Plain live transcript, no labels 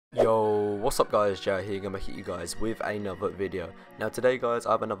Yo, what's up guys, Joe here, gonna hit you guys with another video. Now today guys,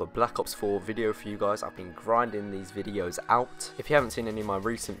 I have another Black Ops 4 video for you guys. I've been grinding these videos out. If you haven't seen any of my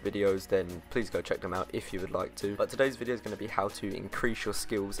recent videos, then please go check them out if you would like to. But today's video is going to be how to increase your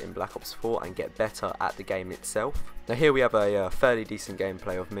skills in Black Ops 4 and get better at the game itself. Now here we have a fairly decent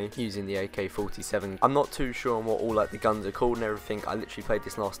gameplay of me using the AK-47. I'm not too sure on what all like the guns are called and everything. I literally played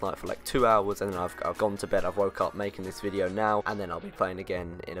this last night for like 2 hours and then I've gone to bed. I've woke up making this video now and then I'll be playing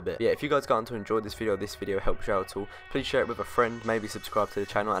again in a bit. Yeah, if you guys got on to enjoy this video helps you out at all, please share it with a friend, maybe subscribe to the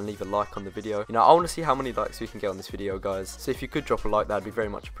channel and leave a like on the video. You know, I want to see how many likes we can get on this video guys, so if you could drop a like, that'd be very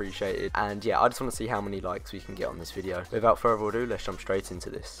much appreciated. And yeah, I just want to see how many likes we can get on this video. Without further ado, let's jump straight into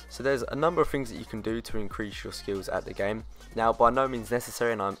this. So there's a number of things that you can do to increase your skills at the game. Now by no means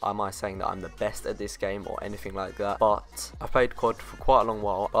necessary, and am I saying that I'm the best at this game or anything like that, but I've played COD for quite a long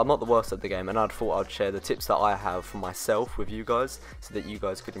while. I'm not the worst at the game, and I thought I'd share the tips that I have for myself with you guys so that you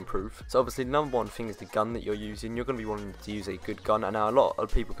guys could improve. So obviously the number one thing is the gun that you're using. You're going to be wanting to use a good gun, and now a lot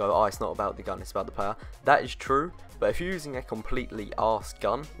of people go, oh, it's not about the gun, it's about the player. That is true, but if you're using a completely arse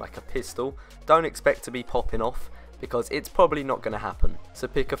gun like a pistol, don't expect to be popping off, because it's probably not going to happen. So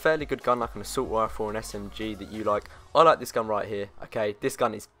pick a fairly good gun like an assault rifle or an SMG that you like. I like this gun right here, okay? This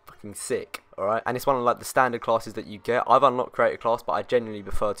gun is fucking sick, alright? And it's one of like the standard classes that you get. I've unlocked creator class, but I genuinely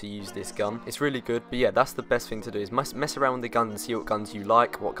prefer to use this gun. It's really good, but yeah, that's the best thing to do, is mess around with the guns and see what guns you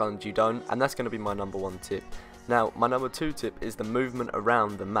like, what guns you don't, and that's going to be my number one tip. Now, my number two tip is the movement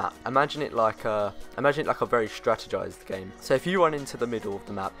around the map. Imagine it like a very strategized game. So if you run into the middle of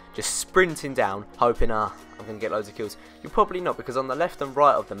the map, just sprinting down, hoping, I'm going to get loads of kills, you're probably not, because on the left and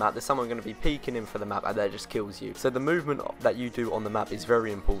right of the map, there's someone going to be peeking in for the map and that just kills you. So the movement that you do on the map is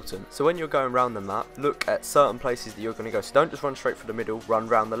very important. So when you're going around the map, look at certain places that you're going to go. So don't just run straight for the middle, run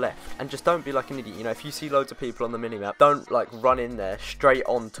round the left. And just don't be like an idiot. You know, if you see loads of people on the minimap, don't like run in there straight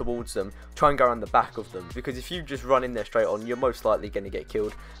on towards them. Try and go around the back of them, because if you just run in there straight on, you're most likely going to get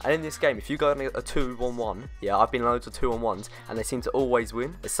killed. And in this game, if you go on a 2-on-1, yeah, I've been loads of 2-on-1s and they seem to always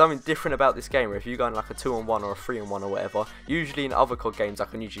win. There's something different about this game where if you go on like a 2-on-1 or a 3-on-1 or whatever, usually in other COD games I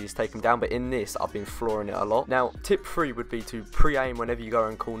can usually just take them down, but in this I've been flooring it a lot. Now tip 3 would be to pre-aim whenever you go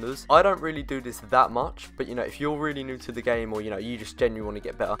around corners. I don't really do this that much, but you know, if you're really new to the game, or you know, you just genuinely want to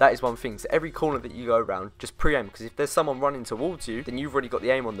get better, that is one thing. So every corner that you go around, just pre-aim, because if there's someone running towards you, then you've already got the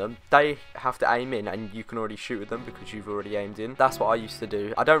aim on them. They have to aim in and you can already shoot at them because you've already aimed in. That's what I used to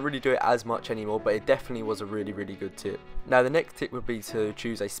do. I don't really do it as much anymore, but it definitely was a really good tip. Now the next tip would be to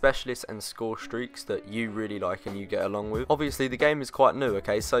choose a specialist and score streaks that you really like and you get along with. Obviously the game is quite new,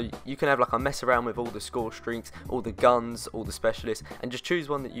 okay, so you can have like a mess around with all the score streaks, all the guns, all the specialists, and just choose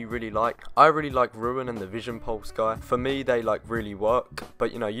one that you really like. I really like Ruin and the Vision Pulse guy. For me, they like really work,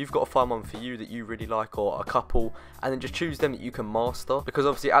 but you know, you've got to find one for you that you really like, or a couple, and then just choose them that you can master, because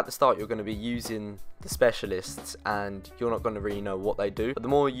obviously at the start you're going to be using the specialists and you're not going to really know what they do, but the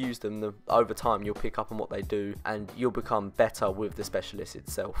more you use them, over time you'll pick up on what they do and you'll become better with the specialist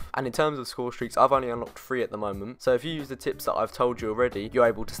itself. And in terms of score streaks, I've only unlocked 3 at the moment, so if you use the tips that I've told you already, you're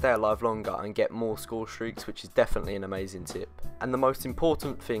able to stay alive longer and get more score streaks, which is definitely an amazing tip. And the most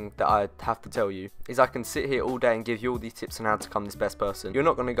important thing that I have to tell you is I can sit here all day and give you all these tips on how to become this best person. You're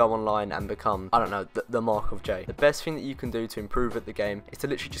not going to go online and become, I don't know, the Mark of J. The best thing that you can do to improve at the game is to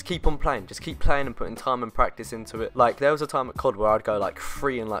literally just keep on playing. Just keep playing and putting time and practice into it. Like there was a time at COD where I'd go like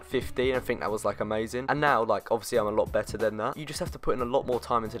 3 and like 15, and I think that was like amazing. And now, like, obviously I'm a lot better than that. You just have to put in a lot more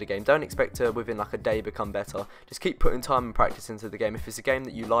time into the game. Don't expect to within like a day become better. Just keep putting time and practice into the game. If it's a game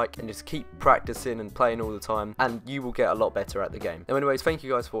that you like, and just keep practicing and playing all the time, and you will get a lot better at the game. Now anyways, thank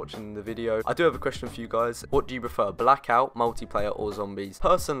you guys for watching the video. I do have a question for you guys. What do you prefer, Blackout, multiplayer, or zombies?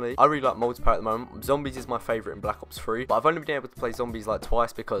 Personally, I really like multiplayer at the moment. Zombies is my favourite in Black Ops 3, but I've only been able to play zombies like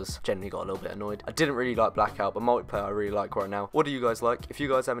twice because I generally got a little bit annoyed. I didn't really like Blackout, but multiplayer I really like right now. What do you guys like? If you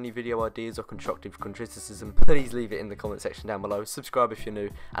guys have any video ideas or constructive criticism, please leave it in the comment section down below. Subscribe if you're new,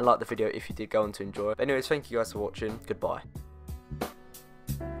 and like the video if you did go on to enjoy it. But anyways, thank you guys for watching. Goodbye.